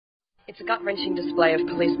It's a gut-wrenching display of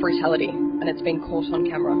police brutality, and it's been caught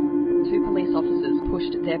on camera. Two police officers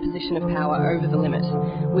pushed their position of power over the limit,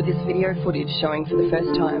 with this video footage showing for the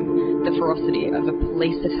first time the ferocity of a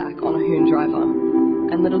police attack on a hoon driver.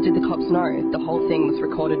 And little did the cops know, the whole thing was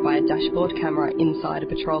recorded by a dashboard camera inside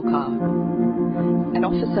a patrol car. An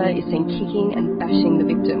officer is seen kicking and bashing the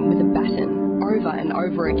victim with a baton over and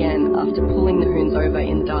over again after pulling the hoons over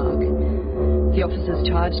in the dark. The officers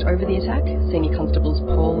charged over the attack, Senior Constables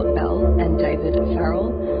Paul Bell and David Farrell,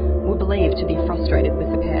 were believed to be frustrated with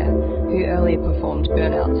the pair, who earlier performed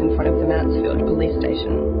burnouts in front of the Mansfield police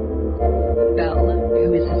station. Bell,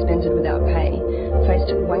 who is suspended without pay,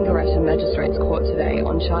 faced Wangaratta Magistrates Court today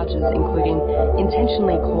on charges including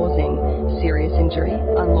intentionally causing serious injury,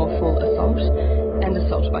 unlawful assault, and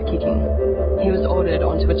assault by kicking. He was ordered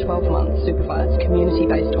onto a 12-month supervised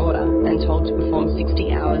community-based order and told to perform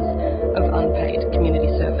 60 hours of unpaid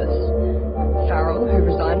community service. Farrell, who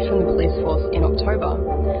resigned from the police force in October,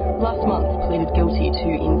 last month pleaded guilty to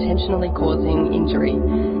intentionally causing injury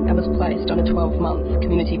and was placed on a 12-month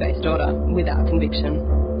community-based order without conviction.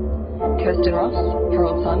 Kirsten Ross,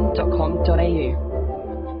 heraldsun.com.au